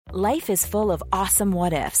Life is full of awesome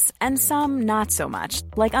what-ifs, and some not so much,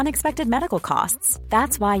 like unexpected medical costs.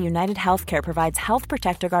 That's why United Healthcare provides Health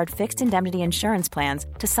Protector Guard fixed indemnity insurance plans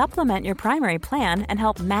to supplement your primary plan and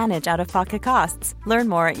help manage out-of-pocket costs. Learn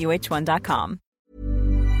more at uh1.com.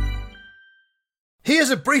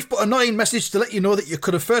 Here's a brief but annoying message to let you know that you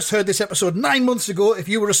could have first heard this episode 9 months ago if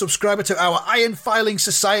you were a subscriber to our Iron Filing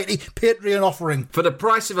Society Patreon offering. For the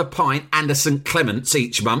price of a pint and a St Clement's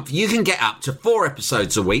each month, you can get up to 4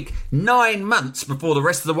 episodes a week, 9 months before the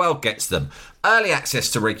rest of the world gets them. Early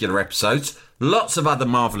access to regular episodes, lots of other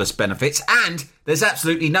marvellous benefits, and there's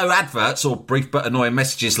absolutely no adverts or brief but annoying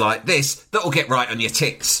messages like this that will get right on your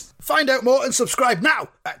ticks. Find out more and subscribe now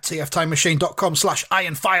at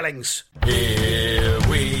tftimemachine.com/ironfilings. Here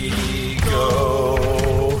we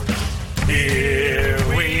go. Here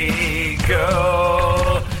we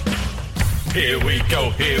go. Here we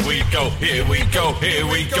go. Here we go. Here we go. Here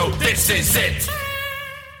we go. This is it.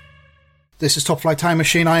 This is Top Flight Time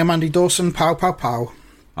Machine. I am Andy Dawson. Pow, pow, pow.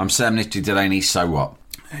 I'm Sam Nifty Delaney. So what?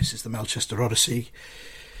 This is the Melchester Odyssey.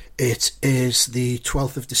 It is the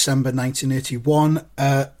 12th of December 1981.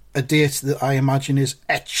 A date that I imagine is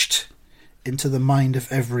etched into the mind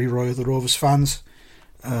of every Roy of the Rovers fans.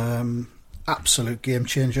 Absolute game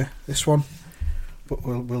changer, this one. But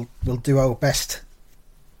we'll do our best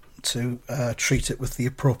to treat it with the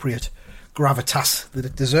appropriate gravitas that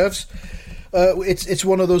it deserves. It's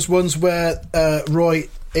one of those ones where Roy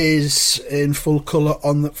is in full colour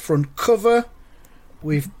on the front cover.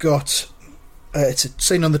 We've got it's a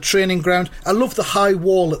scene on the training ground. I love the high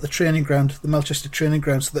wall at the training ground, the Melchester training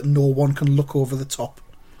ground, so that no one can look over the top.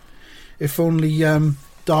 If only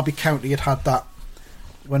Derby County had that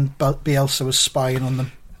when Bielsa was spying on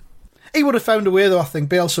them. He would have found a way, though, I think.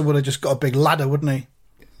 Bielsa would have just got a big ladder, wouldn't he?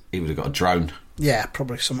 He would have got a drone. Yeah,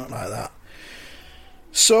 probably something like that.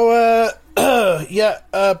 So,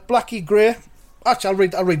 Blackie Gray.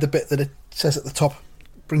 Actually, I'll read the bit that it says at the top.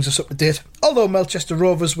 Brings us up to date. Although Melchester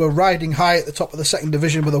Rovers were riding high at the top of the second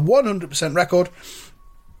division with a 100% record,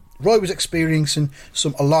 Roy was experiencing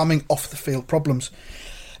some alarming off-the-field problems.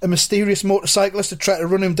 A mysterious motorcyclist had tried to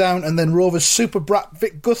run him down, and then Rovers super brat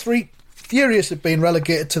Vic Guthrie, furious at being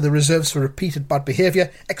relegated to the reserves for repeated bad behaviour,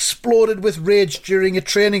 exploded with rage during a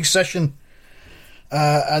training session.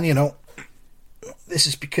 This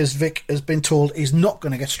is because Vic has been told he's not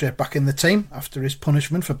going to get straight back in the team after his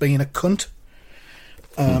punishment for being a cunt.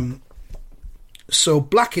 So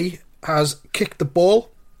Blackie has kicked the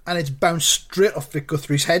ball and it's bounced straight off Vic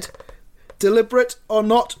Guthrie's head. Deliberate or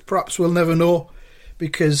not, perhaps we'll never know,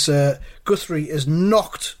 because Guthrie is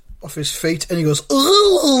knocked off his feet and he goes,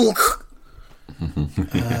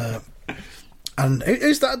 and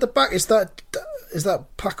who's that at the back? Is that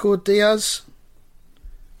Paco Diaz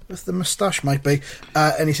with the moustache? Might be.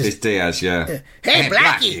 And he says, it's Diaz, yeah. Hey,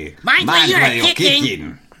 Blackie, mind where you're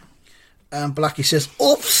kicking. And Blackie says,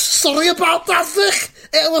 oops, sorry about that, Vic.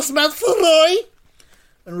 It was meant for Roy.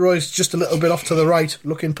 And Roy's just a little bit off to the right,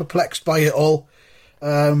 looking perplexed by it all.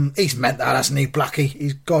 He's meant that, hasn't he, Blackie?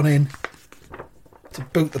 He's gone in to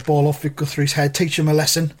boot the ball off Vic Guthrie's head, teach him a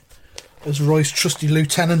lesson as Roy's trusty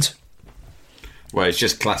lieutenant. Well, it's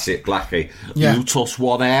just classic Blackie. Yeah. You toss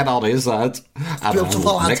one head on his head, and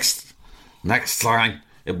next time,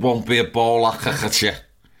 it won't be a ball I kick at you.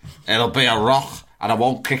 It'll be a rock. And I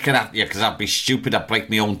won't kick it at you because I'd be stupid. I'd break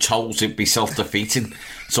my own toes. It'd be self-defeating.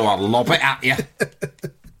 So I'll lob it at you.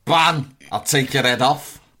 Bam! I'll take your head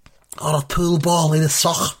off. Or a pool ball in a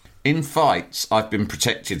sock. In fights, I've been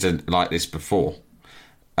protected like this before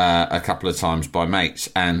a couple of times by mates.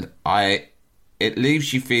 And it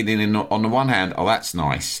leaves you feeling, on the one hand, oh, that's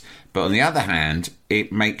nice. But on the other hand,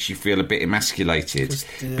 it makes you feel a bit emasculated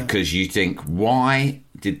because you think, why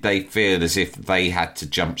did they feel as if they had to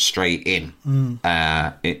jump straight in?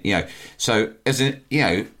 So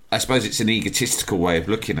I suppose it's an egotistical way of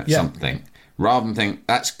looking at something. Rather than think,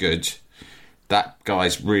 that's good, that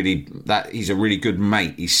guy's he's a really good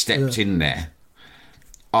mate, he stepped in there.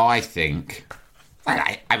 I think, well,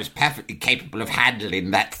 I was perfectly capable of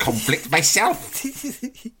handling that conflict myself.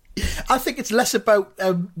 I think it's less about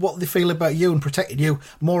what they feel about you and protecting you,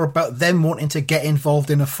 more about them wanting to get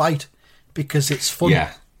involved in a fight because it's fun.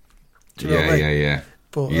 Yeah. Yeah.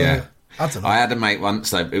 But, I don't know. I had a mate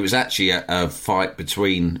once, though. It was actually a fight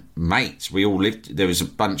between mates. There was a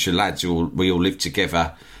bunch of lads we all lived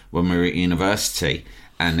together when we were at university,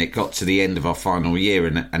 and it got to the end of our final year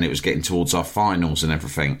and it was getting towards our finals and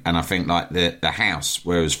everything. And I think like the house,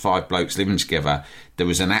 where it was 5 blokes living together, there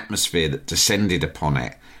was an atmosphere that descended upon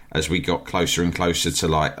it as we got closer and closer to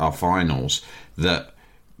like our finals that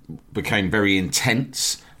became very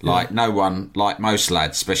intense. Like, no one, like most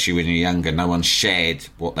lads, especially when you're younger, no one shared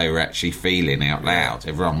what they were actually feeling out loud.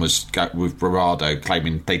 Everyone was with bravado,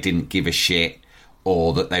 claiming they didn't give a shit,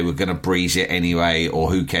 or that they were going to breeze it anyway,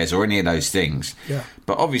 or who cares, or any of those things. Yeah.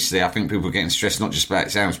 But obviously, I think people are getting stressed not just about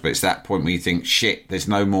exams, but it's that point where you think, shit, there's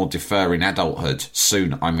no more deferring adulthood.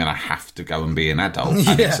 Soon I'm going to have to go and be an adult,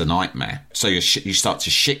 and it's a nightmare. So you start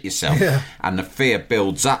to shit yourself, and the fear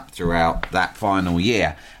builds up throughout that final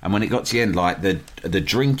year. And when it got to the end, like the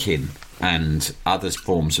drinking and other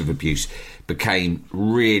forms of abuse became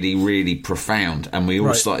really, really profound, and we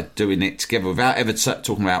all started doing it together without ever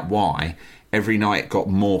talking about why. Every night it got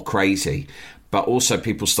more crazy, but also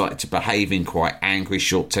people started to behave in quite angry,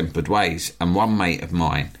 short-tempered ways. And one mate of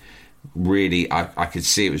mine, really, I could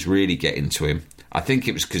see it was really getting to him. I think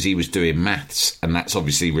it was because he was doing maths, and that's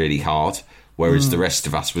obviously really hard, whereas the rest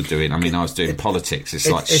of us were doing... I mean, I was doing politics. It's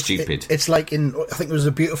stupid. It's like in... I think it was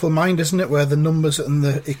A Beautiful Mind, isn't it, where the numbers and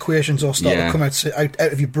the equations all start to come out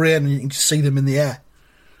of your brain and you can just see them in the air.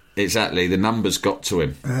 Exactly. The numbers got to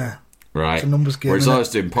him. Yeah. Right. It's a numbers game, whereas I was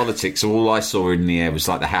doing politics, so all I saw in the air was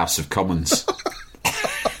like the House of Commons.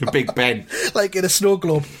 Big Ben. Like in a snow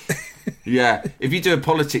globe. Yeah. If you do a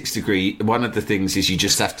politics degree, one of the things is you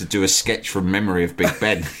just have to do a sketch from memory of Big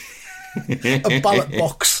Ben. A ballot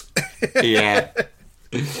box. Yeah.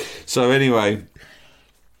 So anyway,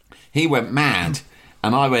 he went mad,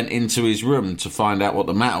 and I went into his room to find out what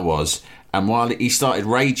the matter was. And while he started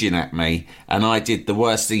raging at me, and I did the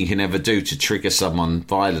worst thing you can ever do to trigger someone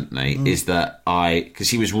violently, is that because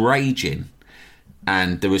he was raging,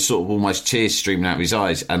 and there was sort of almost tears streaming out of his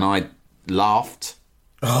eyes, and I laughed,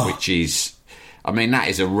 which is, I mean, that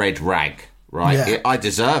is a red rag, right? Yeah. I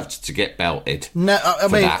deserved to get belted. No, I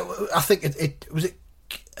mean, that. I think it was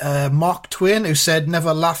Mark Twain who said,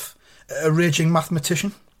 "Never laugh at a raging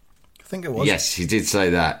mathematician." I think it was. Yes, he did say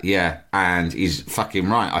that, yeah. And he's fucking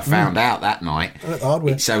right. I found out that night. The hard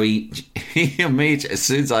way. So he immediately, as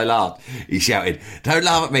soon as I laughed, he shouted, "Don't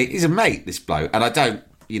laugh at me." He's a mate, this bloke. And I don't,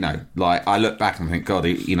 like, I look back and think, God,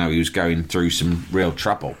 he was going through some real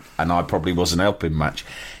trouble. And I probably wasn't helping much.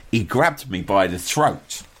 He grabbed me by the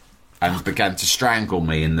throat and began to strangle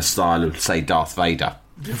me in the style of, say, Darth Vader.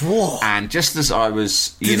 Whoa. And just as I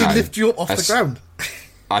was, Did he lift you up off the ground?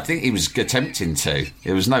 I think he was attempting to.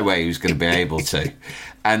 There was no way he was going to be able to.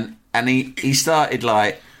 And he started,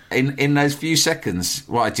 like, in those few seconds,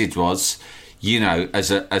 what I did was, as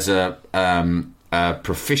a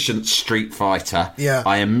proficient street fighter,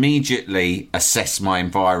 I immediately assessed my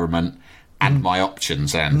environment and my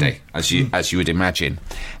options, Andy, as you would imagine.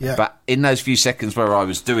 Yeah. But in those few seconds where I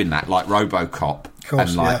was doing that, like RoboCop,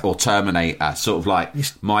 or Terminator, sort of like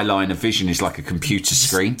my line of vision is like a computer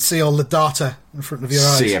screen. See all the data in front of your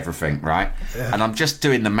eyes. See everything, right? Yeah. And I'm just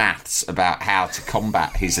doing the maths about how to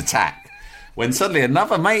combat his attack. When suddenly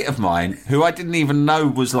another mate of mine, who I didn't even know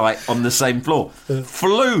was like on the same floor,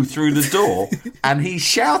 flew through the door, and he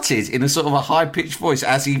shouted in a sort of a high-pitched voice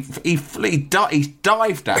as he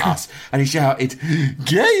dived at us, and he shouted,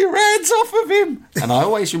 "Get your hands off of him!" And I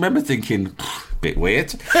always remember thinking, bit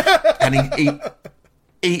weird. And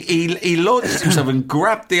he launched himself and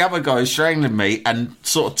grabbed the other guy strangling me and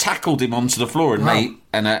sort of tackled him onto the floor and made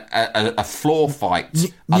a floor fight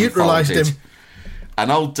neutralised him. An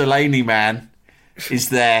old Delaney man is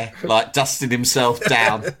there, like, dusting himself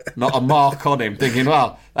down, not a mark on him, thinking,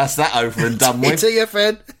 well, that's that over and done with. See you,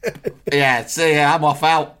 Fed. Yeah, see ya, I'm off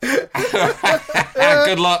out.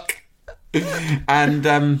 Good luck.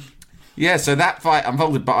 And, so that fight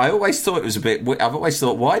unfolded, but I always thought it was a bit... I've always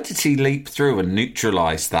thought, why did he leap through and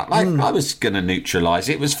neutralise that? Like, I was going to neutralise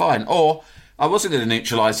it, it was fine. Or I wasn't going to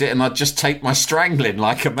neutralise it and I'd just take my strangling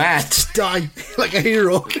like a man. Just die like a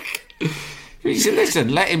hero. He said, listen,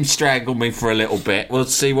 let him strangle me for a little bit. We'll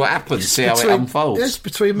see what happens, see how it unfolds. It's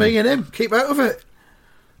between me and him. Keep out of it.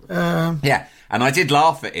 Yeah, and I did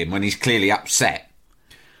laugh at him when he's clearly upset.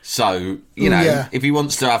 So, if he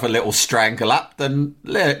wants to have a little strangle up, then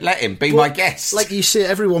let him be my guest. Like you say,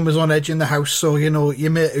 everyone was on edge in the house, so,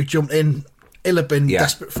 your mate who jumped in, he'll have been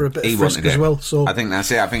desperate for a bit of frisk as well. So I think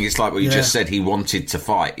that's it. I think it's like what you just said. He wanted to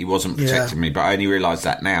fight. He wasn't protecting me, but I only realised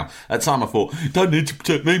that now. At the time I thought, don't need to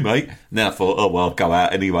protect me, mate. And then I thought, oh, well, go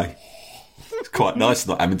out anyway. It's quite nice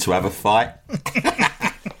not having to have a fight.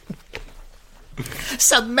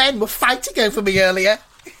 Some men were fighting over me earlier.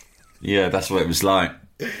 Yeah, that's what it was like.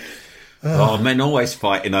 Men always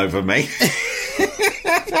fighting over me.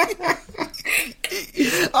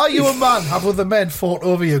 Are you a man? Have other men fought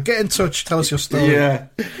over you? Get in touch. Tell us your story. Yeah.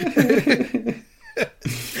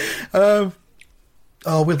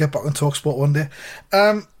 We'll get back on TalkSport one day.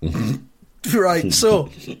 Right, so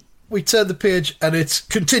we turn the page and it's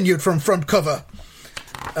continued from front cover.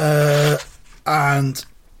 And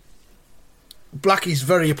Blackie's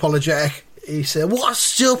very apologetic. He said, "What a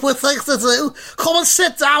stupid thing to do. Come and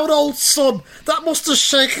sit down, old son. That must have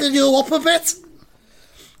shaken you up a bit."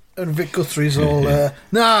 And Vic Guthrie's all,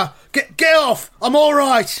 "Nah, get off. I'm all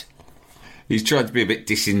right." He's trying to be a bit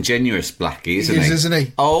disingenuous, Blackie, isn't he? Isn't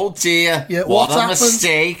he? Oh dear, Yeah, what a happened?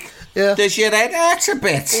 mistake. Yeah. Does your head hurt a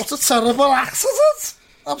bit? What a terrible accident.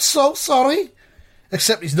 I'm so sorry.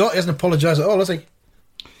 Except he's not. He hasn't apologised at all, has he?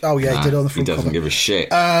 Oh, yeah, he did on the front He doesn't cover. give a shit.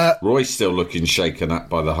 Roy's still looking shaken up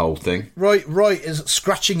by the whole thing. Roy is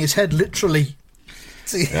scratching his head, literally.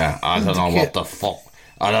 Yeah, I don't know what the fuck.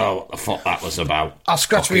 I don't know what the fuck that was about. I'll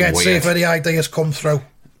scratch my Fucking head, see weird. if any ideas come through.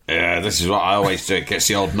 Yeah, this is what I always do. It gets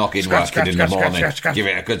the old noggin Scratch, working in the scratch, morning. scratch, scratch. Give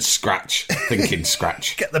it a good scratch. Thinking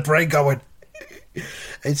scratch. Get the brain going.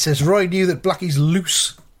 It says Roy knew that Blackie's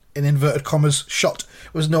loose, in inverted commas, shot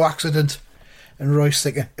was no accident. And Roy's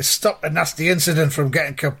thinking, it stopped a nasty incident from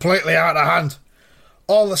getting completely out of hand.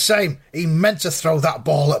 All the same, he meant to throw that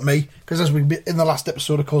ball at me, because as we in the last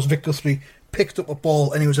episode, of course, Vic Guthrie picked up a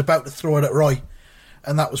ball and he was about to throw it at Roy.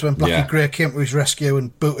 And that was when Blackie Gray came to his rescue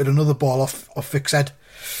and booted another ball off Vic's head.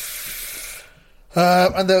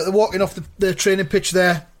 And they're walking off the training pitch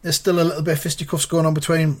there. There's still a little bit of fisticuffs going on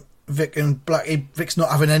between Vic and Blackie. Vic's not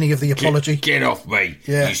having any of the apology. Get off me,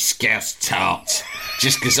 Yeah. you scouse tart.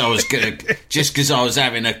 Just because I was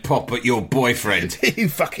having a pop at your boyfriend. You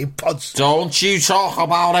fucking pods. Don't you talk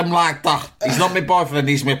about him like that. He's not my boyfriend,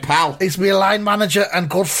 he's my pal. He's my line manager and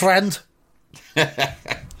good friend.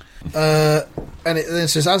 And it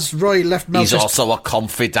says, as Roy left He's Melchester... also a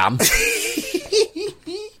confidant.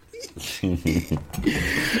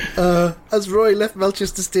 As Roy left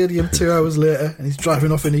Melchester Stadium 2 hours later, and he's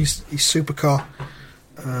driving off in his supercar.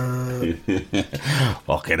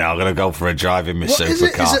 Okay, now I'm going to go for a drive in my What is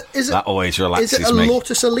it? supercar. Is it- That always relaxes Is it a me.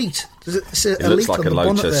 Lotus Elite? Does it say It Elite looks like on a the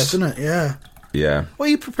bonnet there, Lotus. doesn't it? Yeah. Yeah. What, are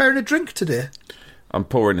you preparing a drink today? I'm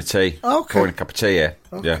pouring a tea. Okay. Pouring a cup of tea here.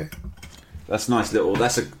 Okay. Yeah. That's nice little.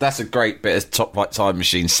 That's a great bit of Top Flight Time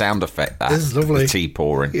Machine sound effect. That This is lovely. The tea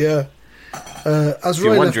pouring. Yeah. As If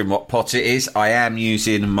you're Roy wondering what pot it is, I am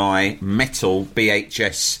using my metal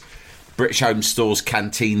BHS British Home Stores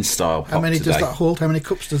canteen style pot how many today. does that hold? How many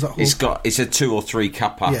cups does that hold? It's a 2 or 3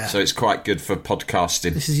 cupper, Yeah. so it's quite good for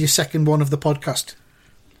podcasting. This is your second one of the podcast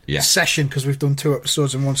Yeah, session, because we've done 2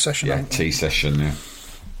 episodes in one session. yeah, haven't we? tea session. Yeah,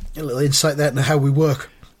 A little insight there into how we work.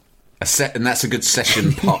 and that's a good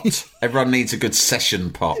session pot. Everyone needs a good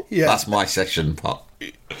session pot. Yeah. That's my session pot.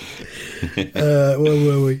 Where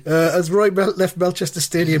were we? As Roy left Melchester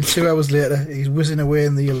Stadium 2 hours later, he's whizzing away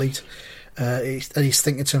in the Elite. And he's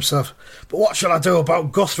thinking to himself, but what shall I do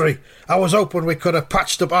about Guthrie? I was hoping we could have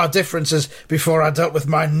patched up our differences before I dealt with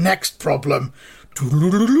my next problem.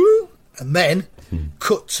 And then,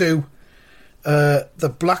 cut to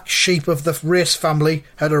the black sheep of the Race family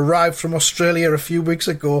had arrived from Australia a few weeks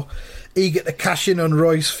ago, eager to cash in on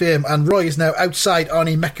Roy's fame. And Roy is now outside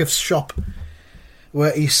Arnie Metcalf's shop,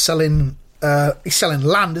 where he's selling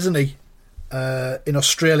land, isn't he, in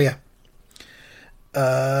Australia.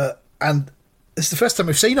 And it's the first time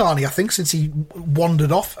we've seen Arnie, I think, since he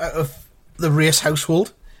wandered off out of the Race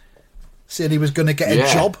household, said he was going to get a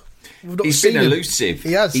Yeah. job. We've not He's seen been him. elusive.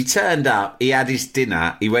 He has. He turned up, he had his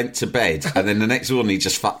dinner, he went to bed, and then the next morning he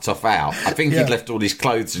just fucked off out. I think Yeah. he'd left all his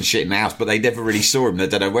clothes and shit in the house, but they never really saw him. They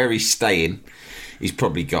don't know where he's staying. He's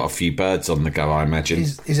probably got a few birds on the go, I imagine.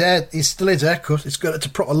 His hair, he's still his haircut. It's got it's a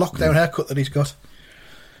proper lockdown haircut that he's got.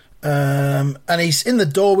 And he's in the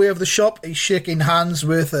doorway of the shop. He's shaking hands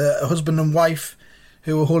with a husband and wife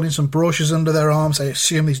who are holding some brochures under their arms. I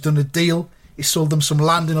assume he's done a deal. He sold them some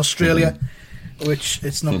land in Australia, which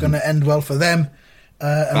it's not going to end well for them.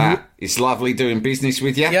 It's lovely doing business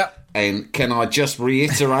with you. Yeah. And can I just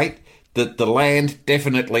reiterate that the land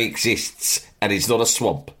definitely exists and it's not a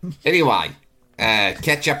swamp. Anyway,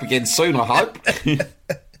 catch up again soon, I hope.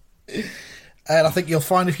 And I think you'll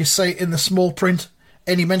find if you say in the small print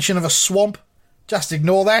any mention of a swamp, just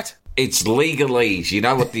ignore that. It's legalese. You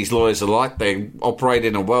know what these lawyers are like. They operate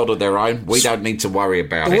in a world of their own. We don't need to worry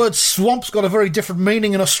about The it. word swamp's got a very different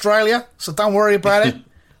meaning in Australia, so don't worry about it.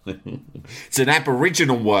 It's an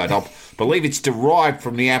Aboriginal word. I believe it's derived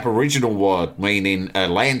from the Aboriginal word meaning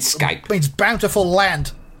landscape. It means bountiful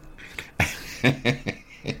land.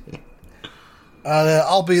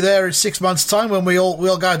 I'll be there in 6 months' time when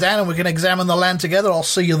we'll go down and we can examine the land together. I'll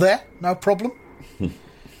see you there, no problem.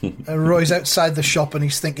 And Roy's outside the shop and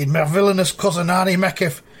he's thinking, my villainous cousin Arnie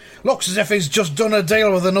Metcalf looks as if he's just done a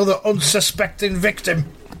deal with another unsuspecting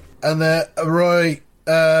victim. And Roy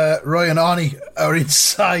and Arnie are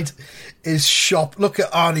inside his shop. Look at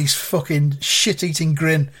Arnie's fucking shit-eating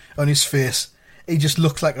grin on his face. He just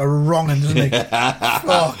looks like a wrong'un, doesn't he?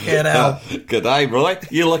 Fucking hell. Good day, Roy.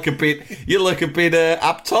 You look a bit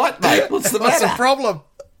uptight, mate. What's the matter? What's the problem?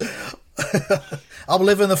 I'm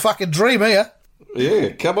living the fucking dream here. Yeah,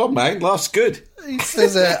 come on, mate. Life's good. He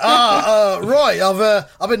says, Roy,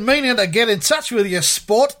 I've been meaning to get in touch with you,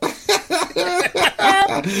 sport.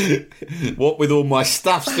 What with all my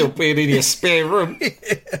stuff still being in your spare room?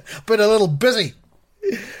 Been a little busy.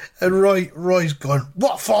 And Roy's gone,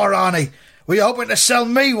 what for, Arnie? Were you hoping to sell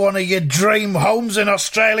me one of your dream homes in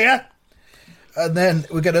Australia? And then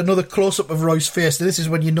we get another close-up of Roy's face. This is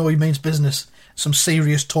when you know he means business. Some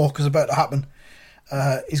serious talk is about to happen.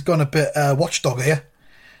 He's gone a bit watchdog here.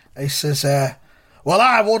 He says, well,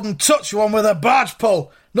 I wouldn't touch one with a barge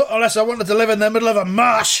pole, not unless I wanted to live in the middle of a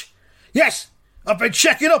marsh. Yes, I've been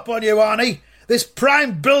checking up on you, Arnie. This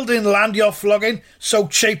prime building land you're flogging so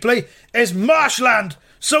cheaply is marshland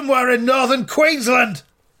somewhere in northern Queensland.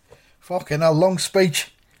 Fucking hell, long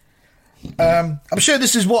speech. I'm sure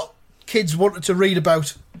this is what kids wanted to read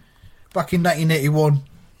about back in 1981,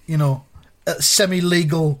 you know,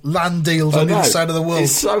 semi-legal land deals on the other side of the world.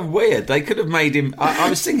 It's so weird. They could have made him... I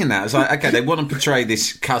was thinking that. I was like, okay, they want to portray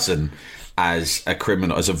this cousin as a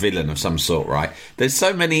criminal, as a villain of some sort, right? There's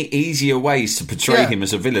so many easier ways to portray him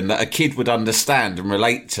as a villain that a kid would understand and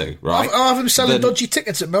relate to, right? I'll have him selling dodgy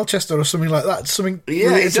tickets at Melchester or something like that. Something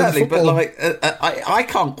exactly. But like, I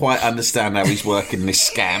can't quite understand how he's working this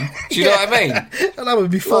scam. Do you know what I mean? And that would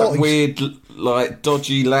be 40s. Like weird, like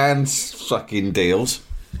dodgy land sucking deals.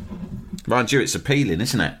 Mind you, it's appealing,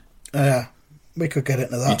 isn't it? Yeah. We could get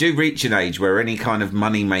into that. You do reach an age where any kind of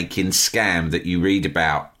money-making scam that you read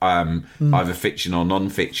about, either fiction or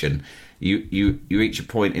non-fiction, you reach a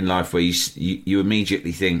point in life where you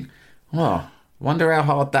immediately think, oh, wonder how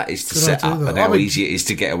hard that is to set up and how easy it is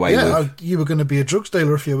to get away with. Yeah, you were going to be a drugs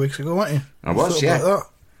dealer a few weeks ago, weren't you? I was, yeah. About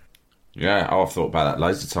that. Yeah, I've thought about that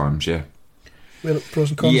loads of times, yeah. Pros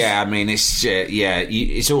and cons. Yeah, I mean,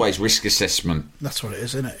 it's always risk assessment. That's what it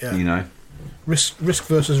is, isn't it? Yeah. You know? Risk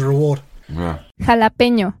versus reward. Yeah.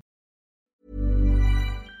 Jalapeño.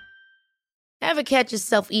 Ever catch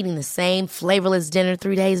yourself eating the same flavorless dinner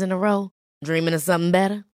 3 days in a row? Dreaming of something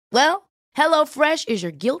better? Well, HelloFresh is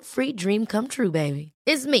your guilt-free dream come true, baby.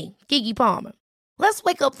 It's me, Keke Palmer. Let's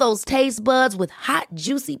wake up those taste buds with hot,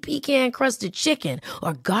 juicy pecan-crusted chicken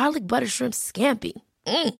or garlic butter shrimp scampi.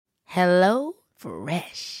 Hello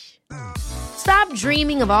Fresh. Stop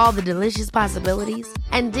dreaming of all the delicious possibilities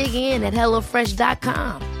and dig in at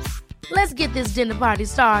HelloFresh.com. Let's get this dinner party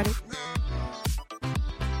started.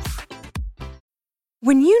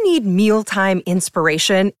 When you need mealtime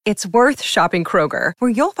inspiration, it's worth shopping Kroger, where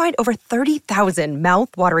you'll find over 30,000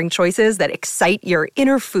 mouth-watering choices that excite your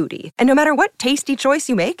inner foodie. And no matter what tasty choice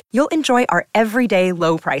you make, you'll enjoy our everyday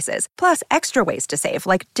low prices, plus extra ways to save,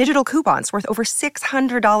 like digital coupons worth over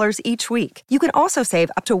 $600 each week. You can also save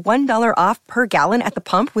up to $1 off per gallon at the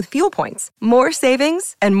pump with fuel points. More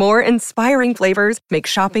savings and more inspiring flavors make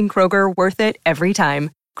shopping Kroger worth it every time.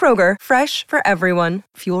 Kroger, fresh for everyone.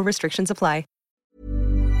 Fuel restrictions apply.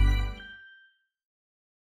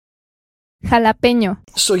 Jalapeño.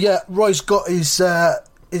 So yeah, Roy's got his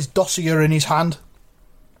dossier in his hand.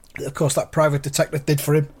 Of course, that private detective did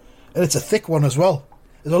for him, and it's a thick one as well.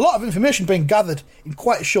 There's a lot of information being gathered in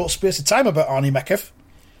quite a short space of time about Arnie Metcalfe.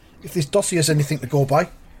 If this dossier is anything to go by,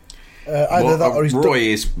 either that or he's Roy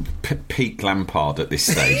is peak Lampard at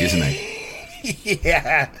this stage, isn't he?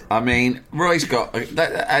 Yeah. I mean, Roy's got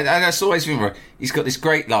that's always been Roy. He's got this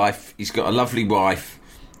great life. He's got a lovely wife.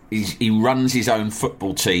 He runs his own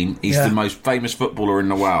football team. He's the most famous footballer in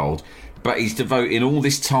the world. But he's devoting all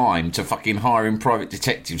this time to fucking hiring private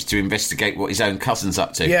detectives to investigate what his own cousin's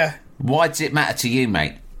up to. Yeah. Why does it matter to you,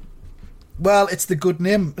 mate? Well, it's the good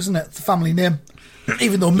name, isn't it? The family name.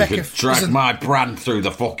 Even though Metcalfe drag my brand through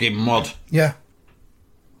the fucking mud. Yeah.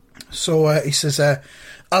 So he says,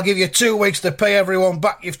 I'll give you 2 weeks to pay everyone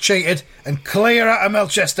back you've cheated and clear out of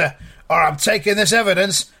Melchester, or I'm taking this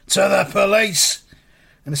evidence to the police.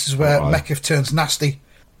 And this is where Metcalfe turns nasty.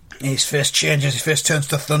 His face changes, his face turns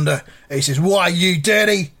to thunder. He says, why, you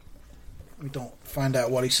dirty? We don't find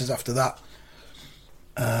out what he says after that.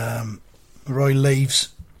 Roy leaves.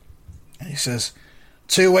 And he says,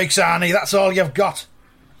 2 weeks, Arnie, that's all you've got.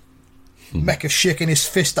 Metcalfe shaking his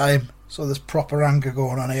fist at him. So there's proper anger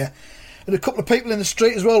going on here. And a couple of people in the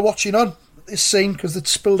street as well watching on this scene because they'd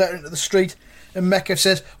spilled out into the street. And Metcalfe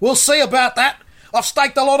says, we'll see about that. I've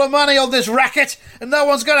staked a lot of money on this racket, and no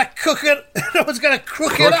one's going to cook it. No one's going to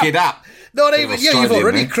crook it up. Not even you. You've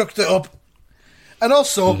already crooked it up. And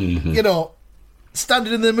also, you know,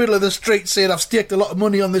 standing in the middle of the street saying I've staked a lot of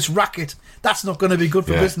money on this racket, that's not going to be good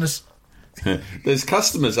for business. There's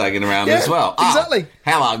customers hanging around as well. Exactly.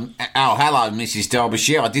 Hello, Mrs.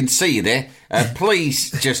 Derbyshire. I didn't see you there.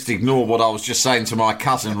 Please just ignore what I was just saying to my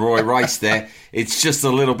cousin Roy Race there. It's just a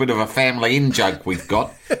little bit of a family in-joke we've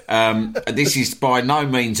got. This is by no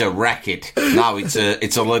means a racket. No, it's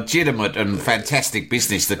a legitimate and fantastic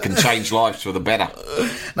business that can change lives for the better.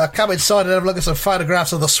 Now come inside and have a look at some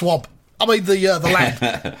photographs of the swamp. I mean the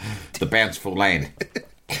land. The bountiful land.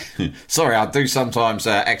 Sorry, I do sometimes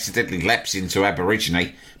accidentally lapse into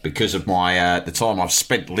Aborigine because of my the time I've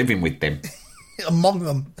spent living with them. Among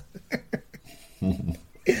them.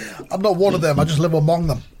 I'm not one of them, I just live among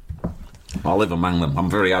them. I live among them. I'm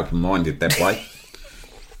very open-minded that way.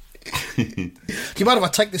 Do you mind if I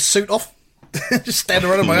take this suit off? Just stand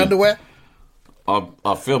around in my underwear?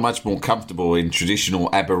 I feel much more comfortable in traditional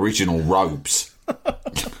Aboriginal robes.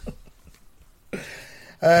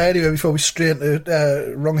 Anyway, before we stray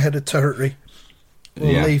into wrong-headed territory,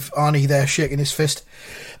 we'll leave Arnie there shaking his fist.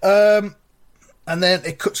 And then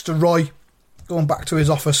it cuts to Roy going back to his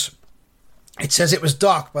office. It says it was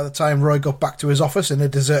dark by the time Roy got back to his office in a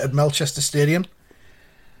deserted Melchester Stadium.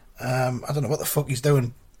 I don't know what the fuck he's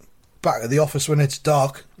doing back at the office when it's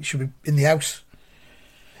dark. He should be in the house.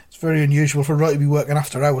 It's very unusual for Roy to be working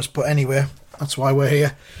after hours, but anyway, that's why we're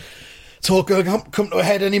here. It's all going to come to a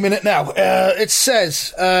head any minute now. It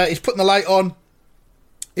says he's putting the light on.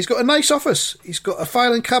 He's got a nice office. He's got a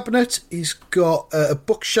filing cabinet. He's got a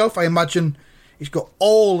bookshelf. I imagine he's got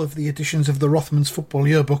all of the editions of the Rothmans Football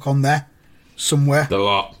Yearbook on there somewhere. The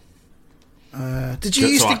lot. Did you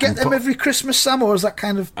used to get them every Christmas, Sam, or was that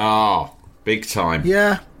kind of... Oh, big time.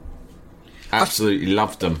 Yeah. Absolutely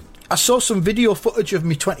loved them. I saw some video footage of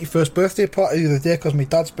my 21st birthday party the other day because my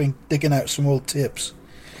dad's been digging out some old tapes.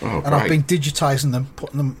 Oh, and I've been digitising them,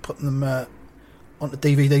 putting them onto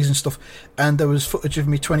DVDs and stuff. And there was footage of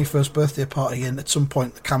my 21st birthday party, and at some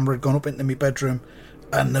point the camera had gone up into my bedroom,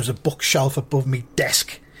 and there's a bookshelf above my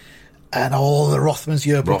desk, and all the Rothmans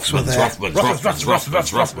yearbooks were there.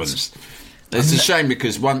 Rothmans. It's a shame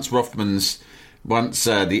because once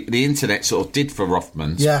the internet sort of did for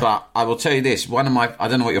Rothmans, but I will tell you this, I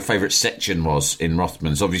don't know what your favourite section was in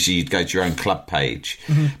Rothmans. Obviously you'd go to your own club page,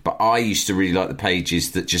 but I used to really like the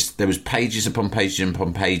pages that there was pages upon pages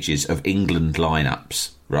upon pages of England lineups,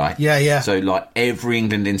 right? Yeah. So like every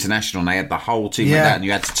England international, and they had the whole team like that, and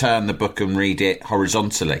you had to turn the book and read it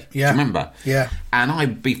horizontally. Yeah. Do you remember? Yeah. And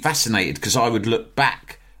I'd be fascinated because I would look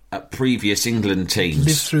back at previous England teams.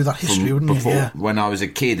 Live through that history, wouldn't you? Yeah. When I was a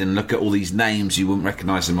kid, and look at all these names, you wouldn't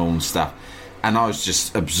recognise them all and stuff. And I was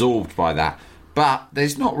just absorbed by that. But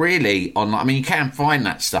there's not really online. I mean, you can find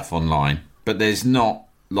that stuff online, but there's not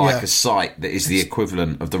like a site that is the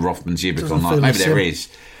equivalent of the Rothmans yearbook online. Maybe there is.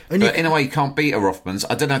 But in a way, you can't beat a Rothmans.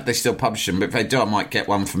 I don't know if they still publish them, but if they do, I might get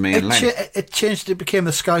one for me and Len. It changed. It became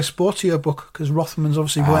the Sky Sports yearbook because Rothmans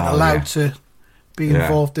obviously weren't allowed to be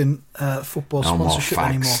involved in football sponsorship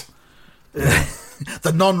anymore.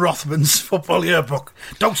 The non-Rothmans Football Yearbook.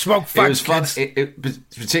 Don't smoke fags. It was fun. It was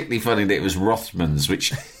particularly funny that it was Rothmans,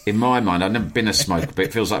 which in my mind, I've never been a smoker, but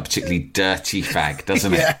it feels like a particularly dirty fag,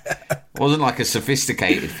 doesn't it? It wasn't like a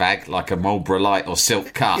sophisticated fag, like a Marlboro Light or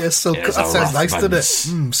Silk Cut. Yeah, Silk Cut. That sounds nice, doesn't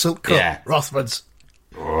it? Silk Cut. Yeah. Rothmans.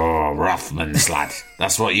 Oh, Rothmans, lad.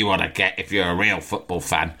 That's what you want to get if you're a real football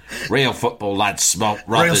fan. Real football lads smoke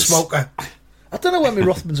Rothers. Real smoker. I don't know where my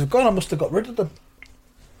Rothmans have gone. I must have got rid of them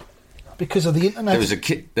because of the internet.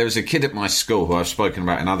 There was a kid at my school who I've spoken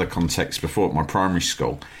about in other contexts before at my primary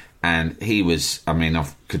school, and he was, I mean, I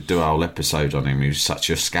could do a whole episode on him. He was such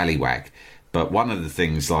a scallywag. But one of the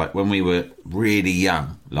things, like when we were really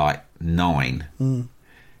young, like 9,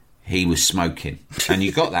 he was smoking, and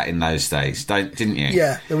you got that in those days, didn't you?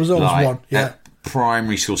 Yeah, there was always one. Yeah,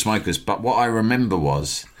 primary school smokers. But what I remember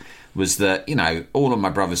was that, you know, all of my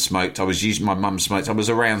brothers smoked. My mum smoked. I was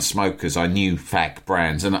around smokers. I knew fag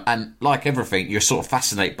brands. And like everything, you're sort of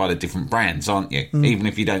fascinated by the different brands, aren't you? Even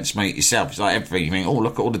if you don't smoke it yourself. It's like everything. You think, oh,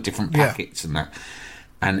 look at all the different packets and that.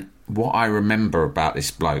 And what I remember about this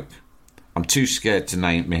bloke, I'm too scared to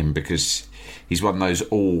name him because he's one of those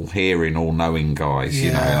all-hearing, all-knowing guys,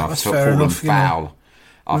 you know. And I've fallen foul.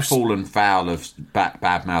 I've fallen foul of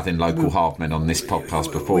bad-mouthing local hardmen on this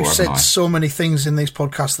podcast before, We've said so many things in these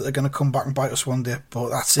podcasts that are going to come back and bite us one day, but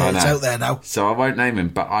that's it. It's out there now. So I won't name him,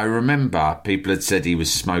 but I remember people had said he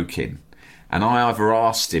was smoking, and I either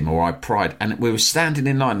asked him or I pried, and we were standing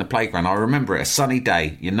in line in the playground. I remember it, a sunny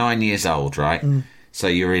day. You're 9 years old, right? So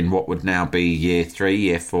you're in what would now be year 3,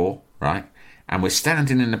 year 4, right? And we're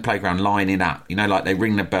standing in the playground lining up. You know, like they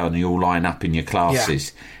ring the bell and you all line up in your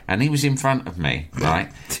classes. Yeah. And he was in front of me, right?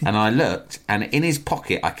 And I looked, and in his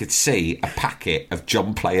pocket I could see a packet of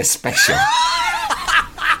John Player Special.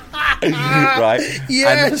 Right?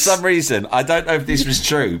 Yes. And for some reason, I don't know if this was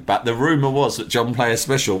true, but the rumour was that John Player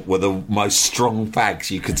Special were the most strong fags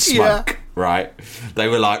you could smoke. Yeah. Right? They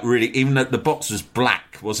were like really, even though the box was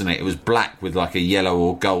black, wasn't it? It was black with like a yellow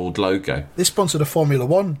or gold logo. They sponsored a Formula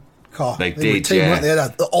One car. They were a did, team, yeah. weren't they?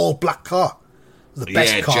 The all-black car. The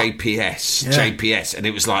best car. JPS, and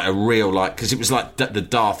it was like a real, like, because it was like the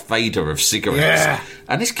Darth Vader of cigarettes. Yeah.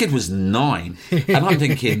 And this kid was 9, and I'm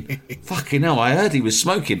thinking, fucking hell, I heard he was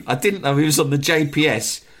smoking. I didn't know he was on the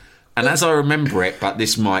JPS. And as I remember it, but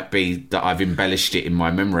this might be that I've embellished it in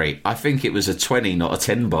my memory, I think it was a 20, not a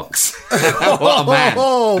 10 box. What a man.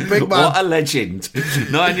 Oh, big man. What a legend.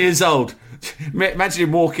 9 years old. Imagine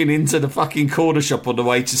him walking into the fucking corner shop on the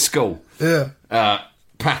way to school. Yeah.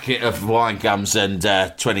 Packet of wine gums and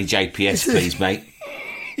 20 JPS, please, mate.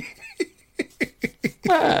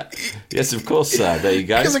 Yes, of course, sir. There you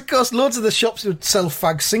go. Because, of course, loads of the shops would sell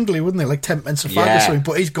fags singly, wouldn't they? Like 10 pence a fag or Yeah. something.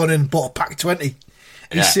 But he's gone in and bought a pack of 20.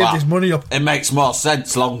 He saved well, his money up. It makes more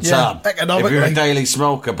sense long Yeah, term. economically. If you're a daily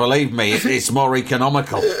smoker, believe me, it's more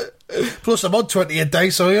economical. Plus, I'm on 20 a day,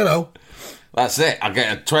 so, you know. That's it. I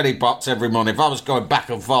get a 20 box every month. If I was going back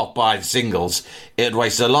and forth buying singles, it'd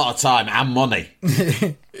waste a lot of time and money.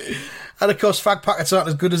 And, of course, fag packets aren't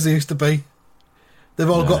as good as they used to be. They've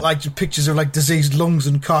all got, like, pictures of, like, diseased lungs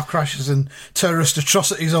and car crashes and terrorist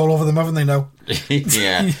atrocities all over them, haven't they, now?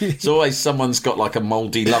 Yeah. It's always someone's got, like, a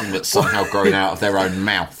mouldy lung that's somehow growing out of their own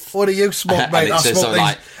mouth. What do you smoke, And mate? it says something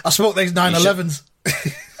like, I smoke these 911s.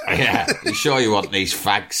 Yeah. You sure you want these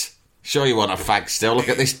fags? Sure you want a fag still? Look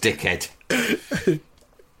at this dickhead.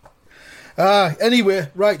 Anyway,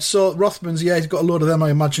 right, so Rothmans, yeah, he's got a load of them, I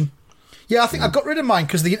imagine. Yeah, I think I got rid of mine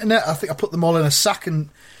because the internet, I think I put them all in a sack and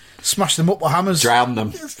smashed them up with hammers. Drown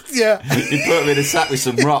them. Yeah. You put them in a sack with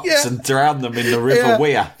some rocks Yeah. and drown them in the River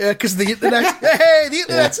Wear. Yeah, because the internet. Hey, the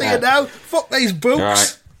internet's here now. Fuck these books. All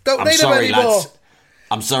right. Don't I'm need sorry, them anymore. lads.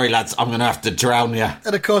 I'm sorry, lads. I'm going to have to drown you.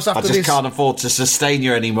 And of course, I after just this, can't afford to sustain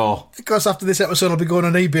you anymore. after this episode, I'll be going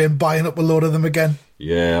on eBay and buying up a load of them again.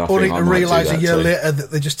 Yeah, I Only think I to might do realise a that year too. later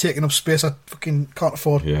that they're just taking up space I fucking can't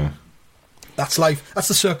afford. Yeah. That's life. That's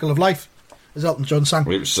the circle of life, as Elton John sang.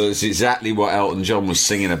 It's exactly what Elton John was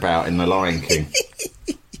singing about in The Lion King.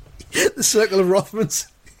 The circle of Rothmans.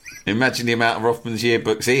 Imagine the amount of Rothman's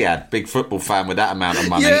yearbooks he had. Big football fan with that amount of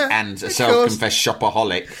money Yeah, and a of self-confessed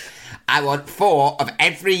shopaholic. I want 4 of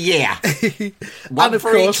every year. One And of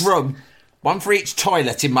for course- each room. One for each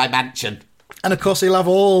toilet in my mansion. And of course, he'll have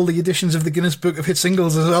all the editions of the Guinness Book of Hit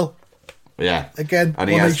Singles as well. Yeah. Again, and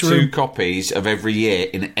he one has each 2 room. copies of every year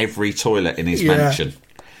in every toilet in his Yeah. mansion.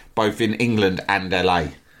 Both in England and LA.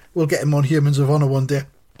 We'll get him on Humans of Honour one day.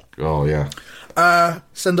 Oh, yeah.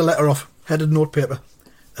 Send a letter off. Headed notepaper.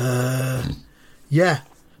 Yeah.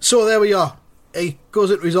 So there we are. He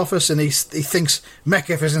goes into his office and he thinks,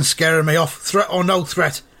 Mekif isn't scaring me off. Threat or no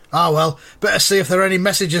threat. Ah, well, better see if there are any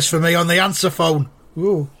messages for me on the answer phone.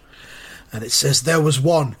 Ooh. And it says there was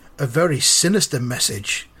one, a very sinister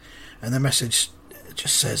message. And the message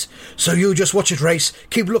just says, so you just watch it race.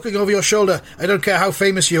 Keep looking over your shoulder. I don't care how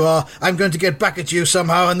famous you are. I'm going to get back at you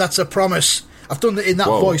somehow, and that's a promise. I've done it in that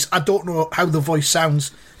Whoa. voice. I don't know how the voice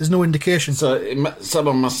sounds. There's no indication. So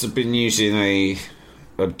someone must have been using a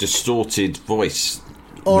distorted voice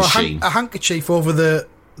Or machine. a handkerchief over the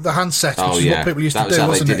handset, which is what people used that to was do, how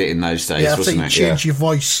wasn't they did it in those days, yeah, I wasn't think it? you change your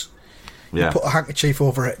voice. Yeah. Put a handkerchief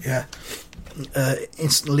over it, yeah.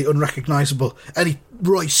 Instantly unrecognisable. And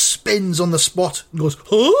Roy spins on the spot and goes,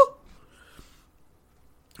 huh?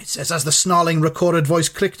 It says, as the snarling recorded voice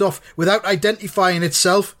clicked off without identifying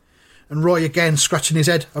itself, and Roy again scratching his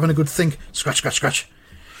head, having a good think. Scratch, scratch, scratch.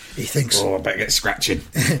 He thinks, Oh, I better get scratching.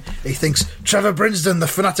 he thinks, Trevor Brinsden, the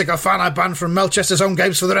fanatical fan I banned from Melchester's home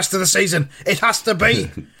games for the rest of the season. It has to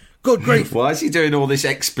be. Good grief. Why is he doing all this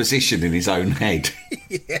exposition in his own head?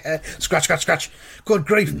 Yeah. Scratch, scratch, scratch. Good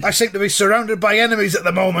grief. I seem to be surrounded by enemies at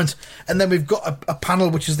the moment. And then we've got a panel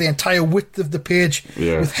which is the entire width of the page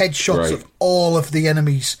with headshots right. of all of the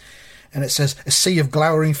enemies. And it says, a sea of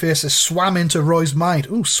glowering faces swam into Roy's mind.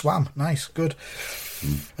 Ooh, swam. Nice. Good.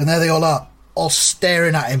 And there they all are, all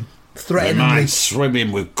staring at him, threateningly. Man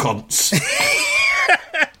swimming with cunts.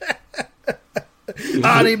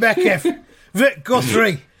 Arnie Mekif, Vic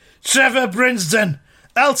Guthrie, Trevor Brinsden,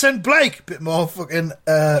 Elton Blake. Bit more fucking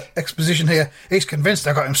exposition here. He's convinced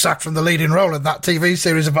I got him sacked from the leading role in that TV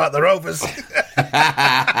series about the Rovers.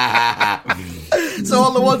 So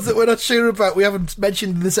all the ones that we're not sure about, we haven't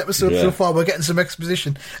mentioned in this episode so far, we're getting some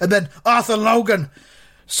exposition. And then Arthur Logan,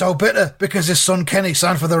 so bitter because his son Kenny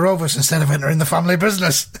signed for the Rovers instead of entering the family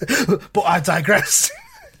business. But I digress.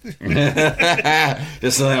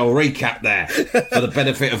 Just a little recap there for the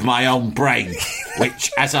benefit of my own brain,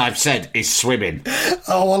 which, as I've said, is swimming.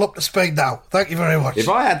 Oh, well, up to speed now. Thank you very much. If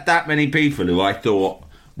I had that many people who I thought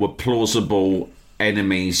were plausible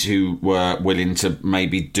enemies who were willing to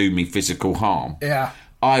maybe do me physical harm,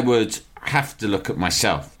 I would have to look at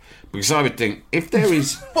myself. Because I would think, if there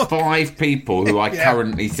is 5 people who I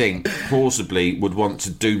currently think plausibly would want to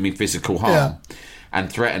do me physical harm and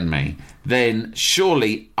threaten me, then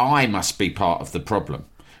surely I must be part of the problem.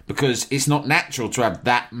 Because it's not natural to have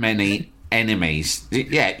that many enemies.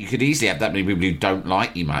 Yeah, you could easily have that many people who don't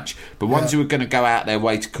like you much, but ones who are going to go out their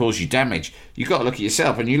way to cause you damage. You've got to look at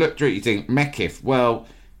yourself, and you look through it, you think, Mekif, well,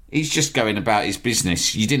 he's just going about his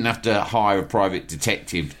business. You didn't have to hire a private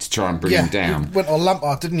detective to try and bring him down. You went on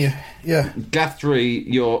Lampard, didn't you? Yeah. Guthrie,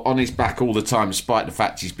 you're on his back all the time, despite the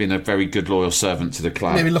fact he's been a very good, loyal servant to the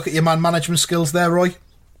club. Maybe look at your man management skills there, Roy.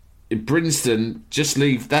 Brinston, just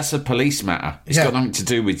leave. That's a police matter. It's got nothing to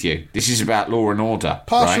do with you. This is about law and order.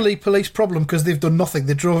 Partially police problem because they've done nothing.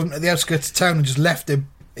 They drove him to the outskirts of town and just left him,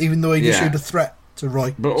 even though he issued a threat to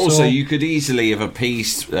Roy. But also, you could easily have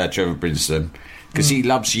appeased Trevor Brinston because he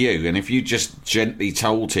loves you, and if you just gently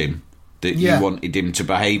told him that you wanted him to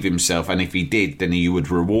behave himself, and if he did, then you would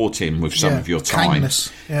reward him with some of your time kindness,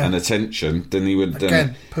 and attention, then he would...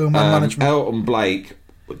 Again, poor man management. Elton Blake,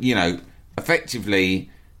 effectively...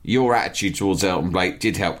 Your attitude towards Elton Blake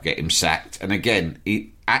did help get him sacked. And again,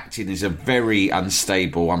 acting is a very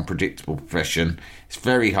unstable, unpredictable profession. It's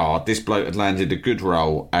very hard. This bloke had landed a good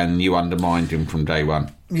role and you undermined him from day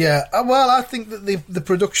one. Yeah, well, I think that the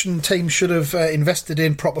production team should have invested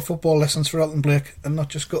in proper football lessons for Elton Blake and not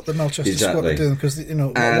just got the Melchester squad to do them. Because, and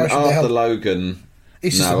Arthur Logan...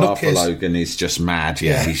 Arthur Logan is just mad.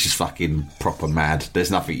 Yeah, he's just fucking proper mad. There's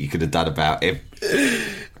nothing you could have done about him.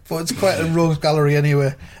 But it's quite a rogues gallery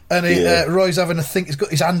anyway. And Roy's having a think. He's got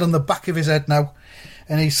his hand on the back of his head now,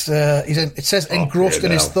 and it says engrossed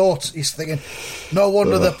in his thoughts. He's thinking, no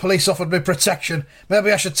wonder the police offered me protection.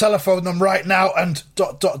 Maybe I should telephone them right now and ...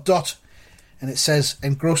 And it says,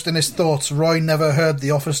 engrossed in his thoughts, Roy never heard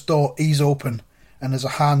the office door ease open, and there's a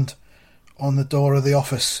hand on the door of the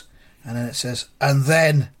office. And then it says, and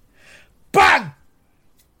then, bang!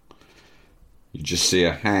 You just see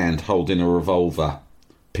a hand holding a revolver,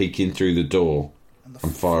 peeking through the door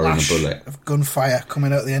and firing a bullet. Of gunfire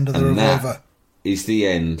coming out the end of the revolver. That is the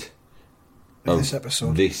end of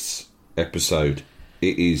this episode.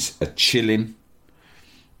 It is a chilling,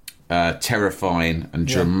 terrifying and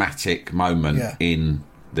dramatic moment in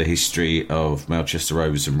the history of Melchester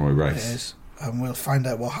Rovers and Roy Race. It is. And we'll find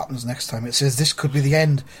out what happens next time. It says this could be the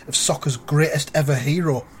end of soccer's greatest ever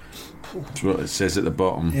hero. That's what it says at the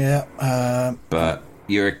bottom. Yeah. But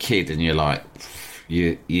you're a kid and you're like,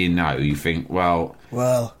 you think, well,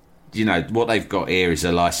 what they've got here is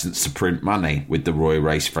a licence to print money with the Roy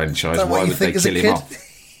Race franchise. Why would they kill him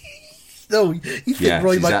off? No, you think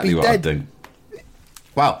Roy might be dead. I do.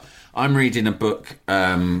 Well, I'm reading a book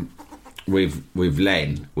with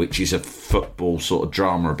Len, which is a football sort of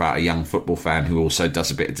drama about a young football fan who also does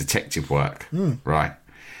a bit of detective work, right?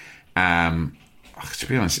 To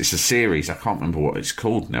be honest, it's a series. I can't remember what it's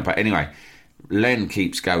called now, but anyway, Len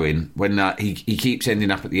keeps going when he keeps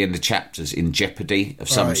ending up at the end of chapters in jeopardy of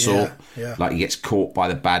some sort. Yeah. Like he gets caught by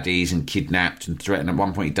the baddies and kidnapped and threatened. At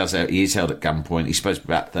one point, he is held at gunpoint. He's supposed to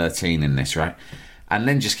be about 13 in this, right? And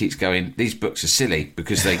Len just keeps going, these books are silly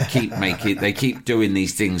because they keep doing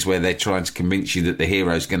these things where they're trying to convince you that the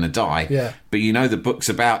hero's going to die. Yeah. But the book's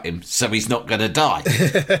about him, so he's not going to die.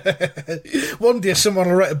 One day someone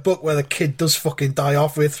will write a book where the kid does fucking die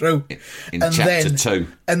halfway through. In chapter 2.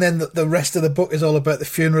 And then the rest of the book is all about the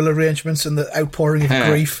funeral arrangements and the outpouring of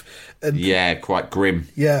grief. And, quite grim.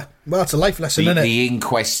 Yeah. Well, it's a life lesson, isn't it? The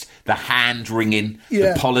inquest, the hand-wringing,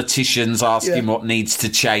 the politicians asking what needs to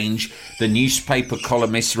change, the newspaper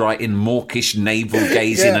columnists writing mawkish,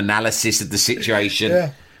 navel-gazing analysis of the situation.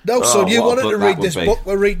 Yeah. No, son, you wanted to read this book.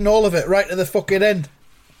 We're reading all of it right to the fucking end.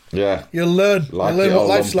 Yeah. You'll learn. You'll learn what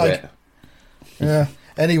life's like. Yeah.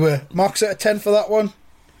 Anyway, marks out of 10 for that one?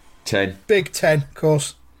 10. Big 10, of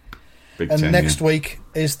course. And next week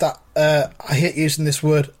is that, I hate using this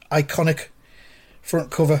word, iconic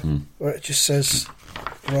front cover where it just says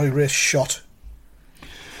Roy Race shot.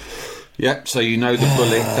 Yep, so the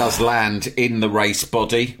bullet does land in the Race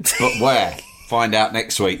body, but where? Find out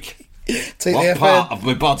next week. What part of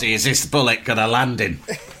my body is this bullet going to land in?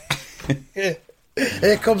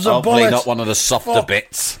 Here comes a bullet. Hopefully not one of the softer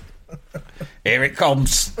bits. Here it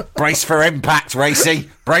comes. Brace for impact,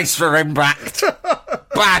 Racy. Brace for impact.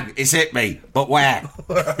 Bang! It's hit me. But where?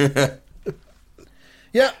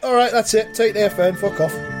 Yeah, alright, that's it. Take the FN. Fuck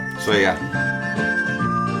off. See ya.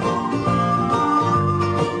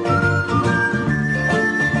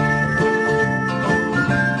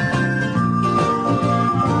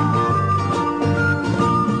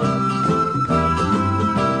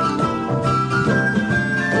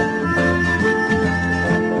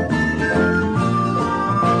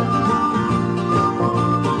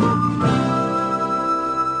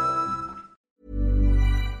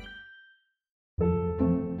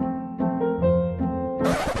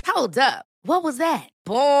 Hold up. What was that?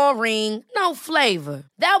 Boring. No flavor.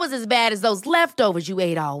 That was as bad as those leftovers you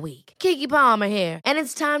ate all week. Keke Palmer here, and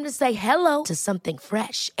it's time to say hello to something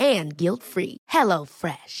fresh and guilt-free. Hello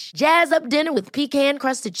Fresh. Jazz up dinner with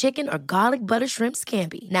pecan-crusted chicken or garlic butter shrimp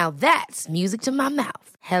scampi. Now that's music to my mouth.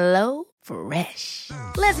 Hello Fresh.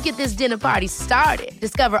 Let's get this dinner party started.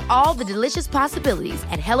 Discover all the delicious possibilities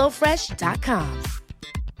at HelloFresh.com.